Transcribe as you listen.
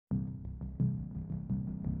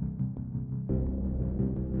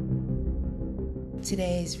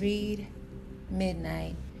Today's read,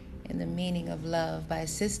 Midnight and the Meaning of Love by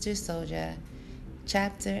Sister Souljah,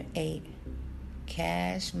 Chapter 8,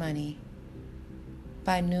 Cash Money.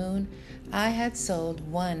 By noon, I had sold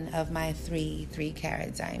one of my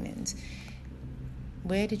 3-carat diamonds.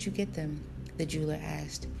 Where did you get them? The jeweler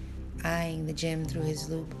asked, eyeing the gem through his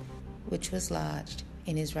loupe, which was lodged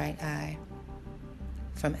in his right eye.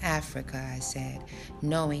 From Africa, I said,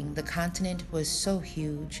 knowing the continent was so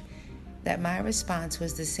huge that my response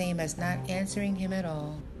was the same as not answering him at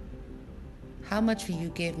all. How much will you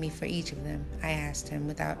give me for each of them? I asked him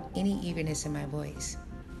without any eagerness in my voice.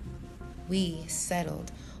 We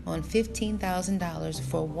settled on $15,000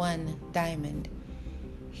 for one diamond.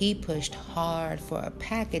 He pushed hard for a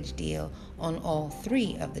package deal on all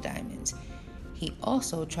 3 of the diamonds. He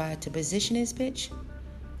also tried to position his pitch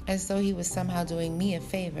as though he was somehow doing me a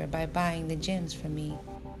favor by buying the gems from me,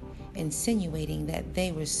 insinuating that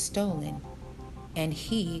they were stolen, and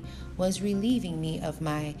he was relieving me of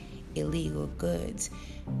my illegal goods.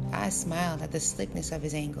 I smiled at the slickness of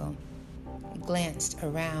his angle, glanced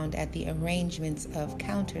around at the arrangements of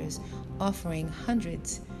counters offering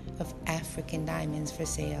hundreds of African diamonds for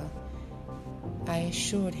sale. I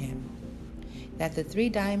assured him that the 3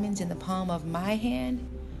 diamonds in the palm of my hand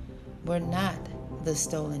were not the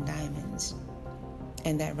stolen diamonds,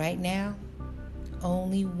 and that right now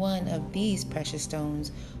only one of these precious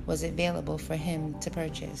stones was available for him to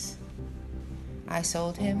purchase. I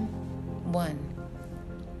sold him one,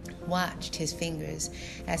 watched his fingers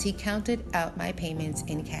as he counted out my payments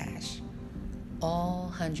in cash,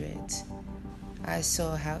 all hundreds. I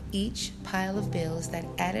saw how each pile of bills that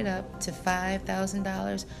added up to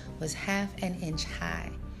 $5,000 was half an inch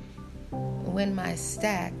high. When my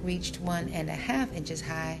stack reached 1.5 inches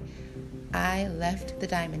high, I left the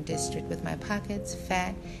diamond district with my pockets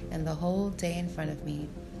fat and the whole day in front of me.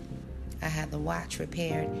 I had the watch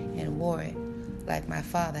repaired and wore it like my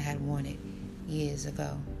father had worn it years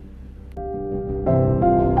ago.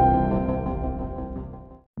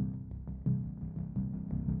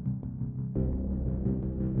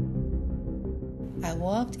 I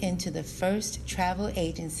walked into the first travel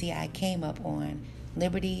agency I came up on,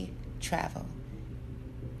 Liberty Travel.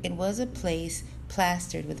 It was a place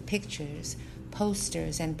plastered with pictures,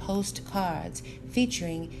 posters, and postcards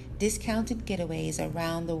featuring discounted getaways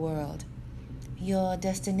around the world. Your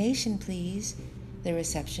destination, please, the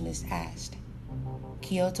receptionist asked.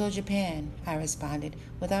 Kyoto, Japan, I responded,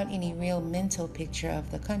 without any real mental picture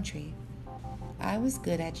of the country. I was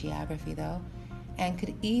good at geography, though, and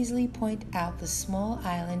could easily point out the small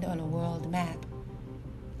island on a world map.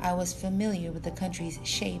 I was familiar with the country's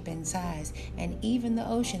shape and size, and even the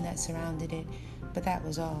ocean that surrounded it, but that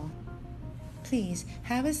was all. Please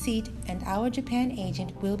have a seat, and our Japan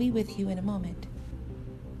agent will be with you in a moment.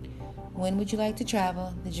 When would you like to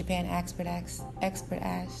travel? The Japan expert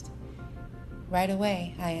asked. Right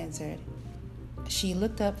away, I answered. She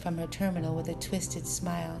looked up from her terminal with a twisted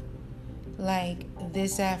smile. Like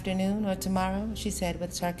this afternoon or tomorrow? She said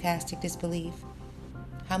with sarcastic disbelief.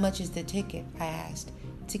 How much is the ticket? I asked,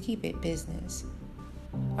 to keep it business.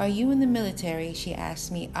 Are you in the military? She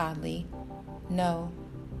asked me oddly. No.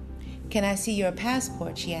 Can I see your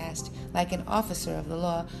passport? She asked, like an officer of the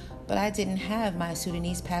law, but I didn't have my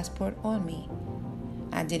Sudanese passport on me.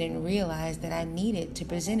 I didn't realize that I needed to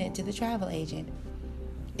present it to the travel agent.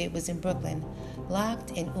 It was in Brooklyn,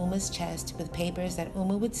 locked in Uma's chest with papers that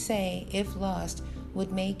Uma would say, if lost,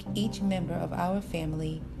 would make each member of our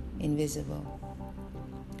family invisible.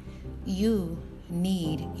 You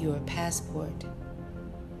need your passport.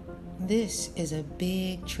 This is a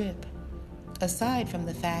big trip. Aside from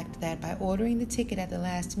the fact that by ordering the ticket at the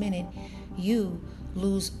last minute, you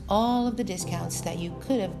lose all of the discounts that you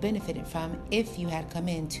could have benefited from if you had come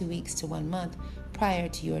in 2 weeks to 1 month prior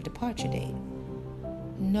to your departure date.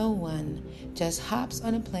 No one just hops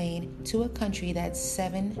on a plane to a country that's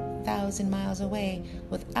 7,000 miles away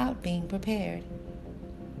without being prepared.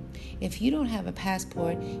 If you don't have a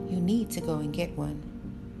passport, you need to go and get one.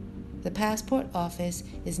 The passport office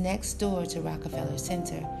is next door to Rockefeller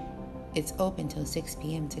Center. It's open till 6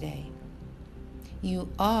 p.m. today. You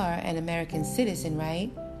are an American citizen,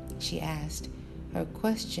 right? She asked. Her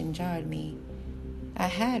question jarred me. I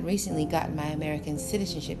had recently gotten my American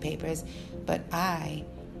citizenship papers, but I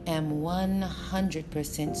am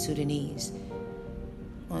 100% Sudanese.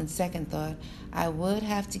 On second thought, I would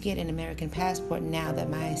have to get an American passport now that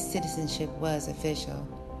my citizenship was official.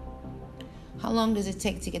 How long does it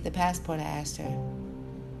take to get the passport? I asked her.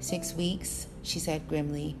 6 weeks, she said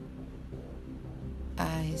grimly.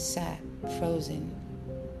 I sat frozen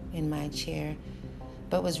in my chair.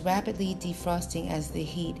 but was rapidly defrosting as the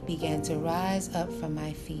heat began to rise up from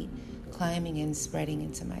my feet, climbing and spreading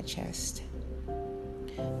into my chest.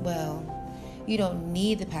 Well, you don't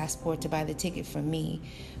need the passport to buy the ticket from me.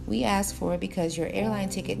 We asked for it because your airline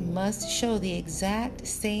ticket must show the exact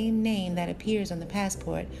same name that appears on the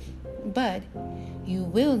passport, but you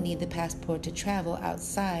will need the passport to travel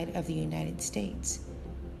outside of the United States.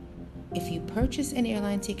 If you purchase an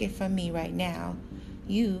airline ticket from me right now,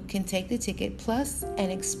 you can take the ticket plus an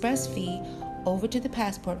express fee over to the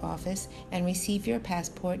passport office and receive your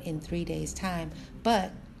passport in 3 days' time.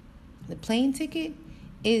 But the plane ticket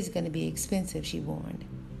is going to be expensive, she warned.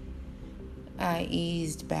 I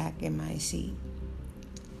eased back in my seat.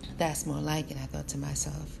 That's more like it, I thought to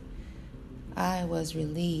myself. I was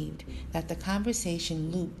relieved that the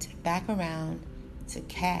conversation looped back around to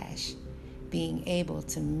cash being able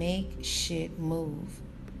to make shit move.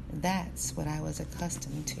 That's what I was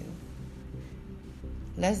accustomed to.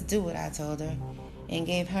 Let's do it, I told her, and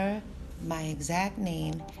gave her my exact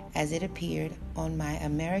name as it appeared on my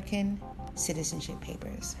American citizenship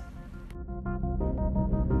papers.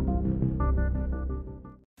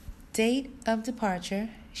 Date of departure,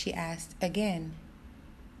 she asked again.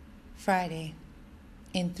 Friday,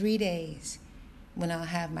 in 3 days, when I'll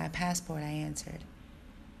have my passport, I answered.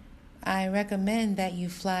 I recommend that you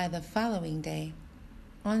fly the following day,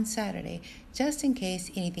 on Saturday, just in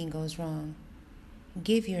case anything goes wrong.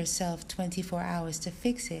 Give yourself 24 hours to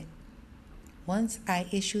fix it. Once I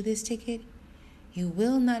issue this ticket, you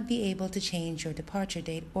will not be able to change your departure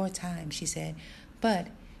date or time, she said, but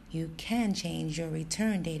you can change your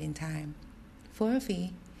return date and time, for a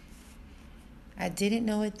fee. I didn't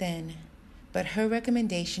know it then, but her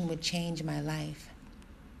recommendation would change my life.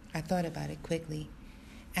 I thought about it quickly.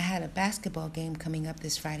 I had a basketball game coming up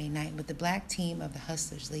this Friday night with the black team of the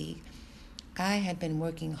Hustlers League. I had been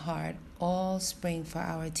working hard all spring for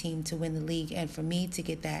our team to win the league and for me to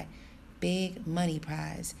get that big money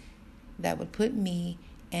prize that would put me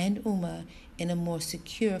and Uma in a more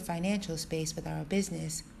secure financial space with our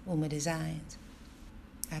business, Uma Designs.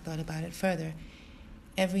 I thought about it further.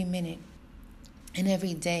 Every minute and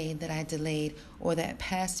every day that I delayed or that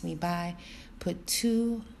passed me by put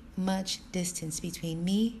too much distance between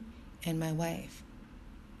me and my wife,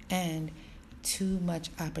 and too much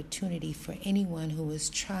opportunity for anyone who was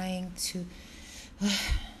trying to...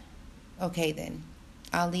 Okay then,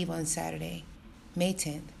 I'll leave on Saturday, May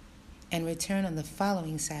 10th, and return on the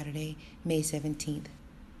following Saturday, May 17th.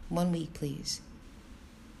 1 week, please.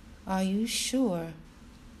 Are you sure?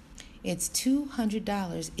 It's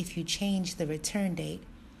 $200 if you change the return date.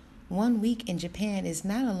 1 week in Japan is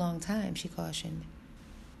not a long time, she cautioned.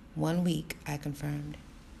 1 week, I confirmed.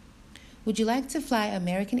 Would you like to fly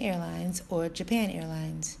American Airlines or Japan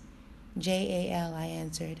Airlines? JAL, I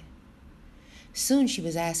answered. Soon she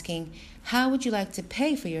was asking, how would you like to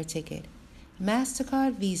pay for your ticket?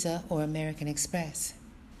 MasterCard, Visa, or American Express?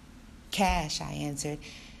 Cash, I answered.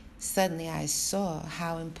 Suddenly I saw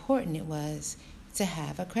how important it was to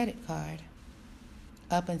have a credit card.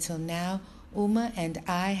 Up until now, Uma and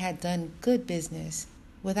I had done good business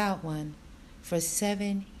without one for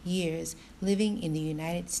 7 years living in the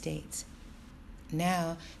United States.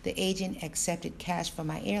 Now, the agent accepted cash for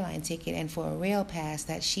my airline ticket and for a rail pass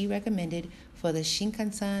that she recommended for the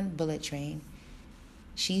Shinkansen bullet train.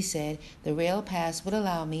 She said the rail pass would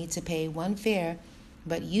allow me to pay one fare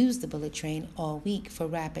but use the bullet train all week for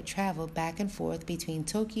rapid travel back and forth between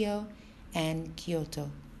Tokyo and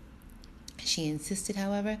Kyoto. She insisted,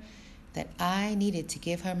 however, that I needed to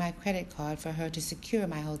give her my credit card for her to secure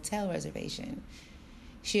my hotel reservation.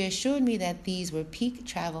 She assured me that these were peak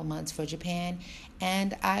travel months for Japan,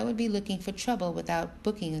 and I would be looking for trouble without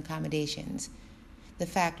booking accommodations. The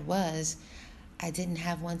fact was, I didn't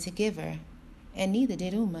have one to give her, and neither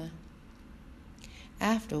did Uma.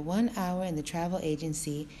 After 1 hour in the travel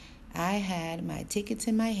agency, I had my tickets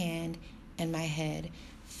in my hand and my head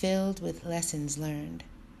filled with lessons learned.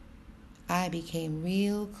 I became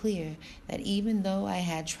real clear that even though I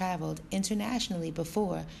had traveled internationally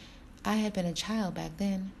before, I had been a child back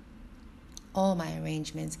then. All my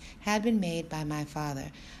arrangements had been made by my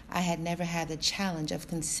father. I had never had the challenge of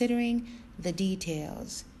considering the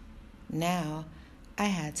details. Now, I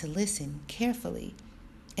had to listen carefully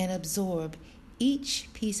and absorb each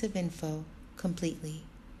piece of info completely.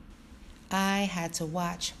 I had to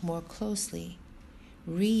watch more closely,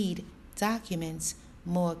 read documents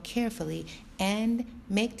more carefully, and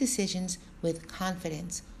make decisions with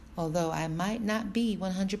confidence, although I might not be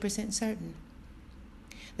 100% certain.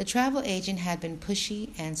 The travel agent had been pushy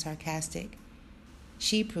and sarcastic.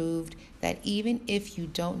 She proved that even if you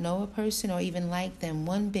don't know a person or even like them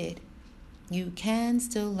one bit, You can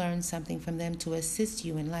still learn something from them to assist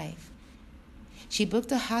you in life. She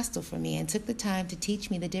booked a hostel for me and took the time to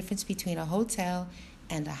teach me the difference between a hotel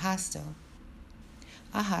and a hostel.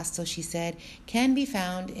 A hostel, she said, can be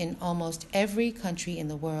found in almost every country in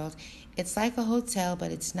the world. It's like a hotel,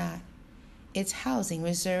 but it's not. It's housing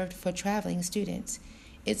reserved for traveling students.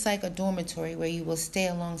 It's like a dormitory where you will stay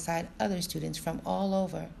alongside other students from all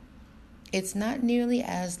over. It's not nearly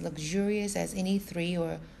as luxurious as any 3-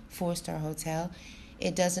 or 4-star hotel.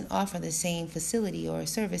 It doesn't offer the same facility or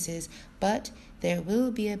services, but there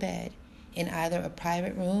will be a bed in either a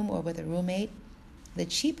private room or with a roommate. The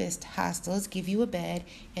cheapest hostels give you a bed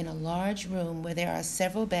in a large room where there are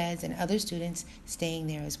several beds and other students staying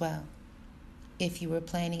there as well. If you were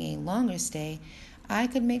planning a longer stay, I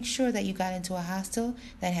could make sure that you got into a hostel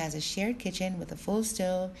that has a shared kitchen with a full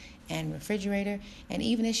stove and refrigerator and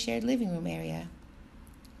even a shared living room area.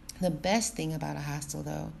 The best thing about a hostel,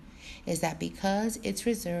 though, is that because it's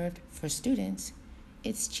reserved for students,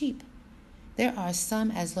 it's cheap. There are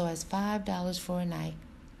some as low as $5 for a night.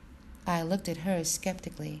 I looked at her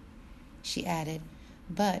skeptically. She added,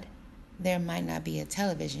 "But there might not be a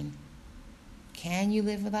television." "Can you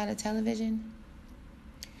live without a television?"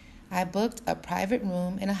 I booked a private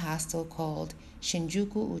room in a hostel called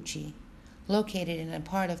Shinjuku Uchi, located in a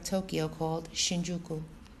part of Tokyo called Shinjuku.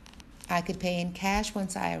 I could pay in cash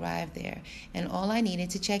once I arrived there, and all I needed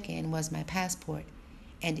to check in was my passport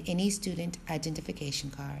and any student identification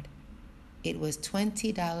card. It was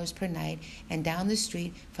 $20 per night, and down the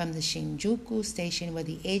street from the Shinjuku station where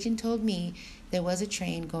the agent told me there was a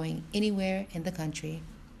train going anywhere in the country.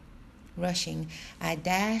 Rushing, I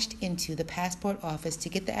dashed into the passport office to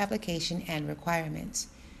get the application and requirements.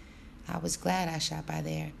 I was glad I shot by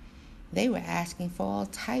there. They were asking for all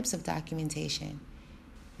types of documentation.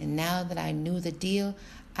 And now that I knew the deal,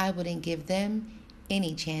 I wouldn't give them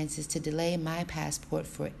any chances to delay my passport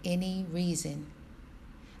for any reason.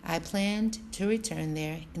 I planned to return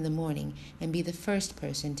there in the morning and be the first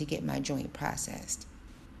person to get my joint processed.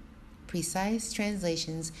 Precise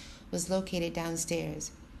Translations was located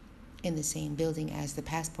downstairs in the same building as the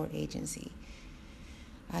passport agency.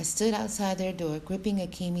 I stood outside their door, gripping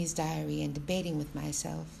Akimi's diary and debating with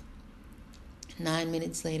myself. 9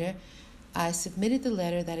 minutes later, I submitted the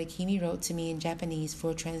letter that Akimi wrote to me in Japanese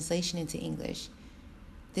for translation into English.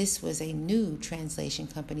 This was a new translation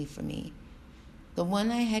company for me. The one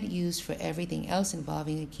I had used for everything else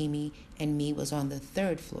involving Akimi and me was on the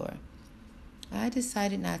 3rd floor. I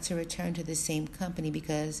decided not to return to the same company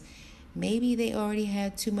because maybe they already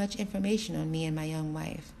had too much information on me and my young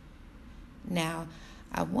wife. Now,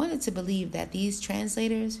 I wanted to believe that these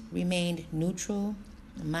translators remained neutral,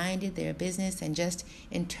 minded their business, and just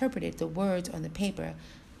interpreted the words on the paper.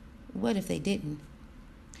 What if they didn't?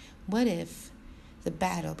 What if the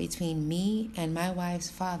battle between me and my wife's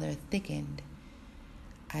father thickened?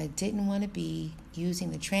 I didn't want to be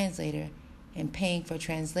using the translator and paying for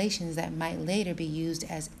translations that might later be used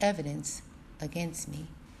as evidence against me.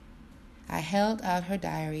 I held out her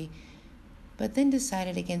diary, but then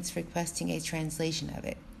decided against requesting a translation of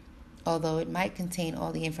it. Although it might contain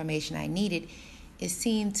all the information I needed, it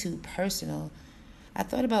seemed too personal. I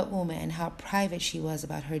thought about Uma and how private she was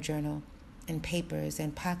about her journal and papers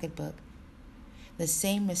and pocketbook. The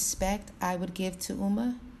same respect I would give to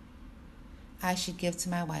Uma, I should give to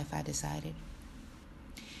my wife, I decided.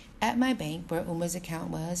 At my bank, where Uma's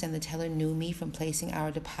account was and the teller knew me from placing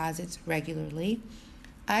our deposits regularly,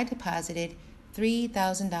 I deposited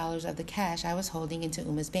 $3,000 of the cash I was holding into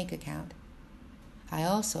Uma's bank account. I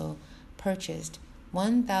also purchased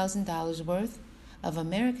 $1,000 worth of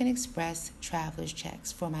American Express traveler's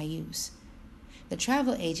checks for my use. The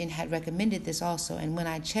travel agent had recommended this also, and when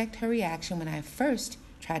I checked her reaction when I first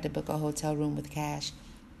tried to book a hotel room with cash,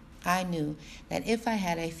 I knew that if I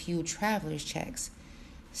had a few traveler's checks,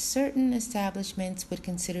 certain establishments would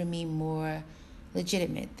consider me more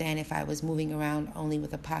legitimate than if I was moving around only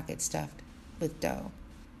with a pocket stuffed with dough.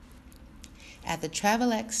 At the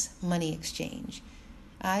Travelex Money Exchange,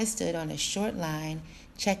 I stood on a short line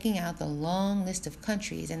checking out the long list of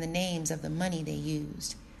countries and the names of the money they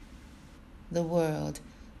used. The world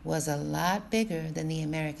was a lot bigger than the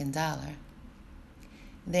American dollar.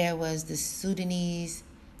 There was the Sudanese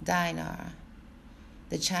dinar,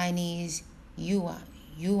 the Chinese yuan,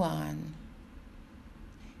 yuan,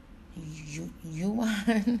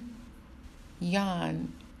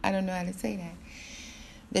 I don't know how to say that,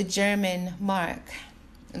 the German mark,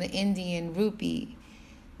 the Indian rupee,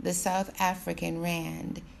 the South African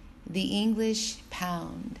rand, the English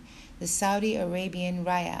pound, the Saudi Arabian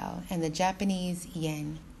rial, and the Japanese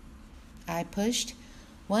yen. I pushed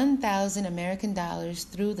 $1,000 American dollars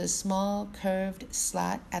through the small curved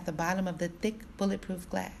slot at the bottom of the thick bulletproof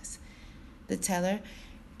glass. The teller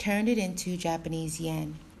turned it into Japanese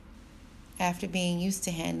yen. After being used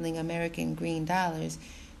to handling American green dollars,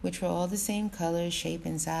 which were all the same color, shape,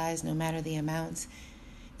 and size no matter the amounts,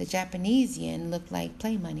 the Japanese yen looked like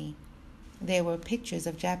play money. There were pictures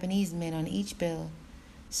of Japanese men on each bill,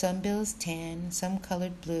 some bills tan, some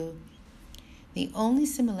colored blue. The only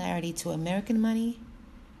similarity to American money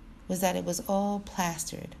was that it was all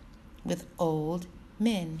plastered with old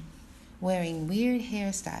men wearing weird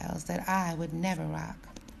hairstyles that I would never rock.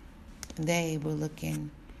 They were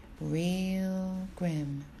looking real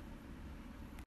grim.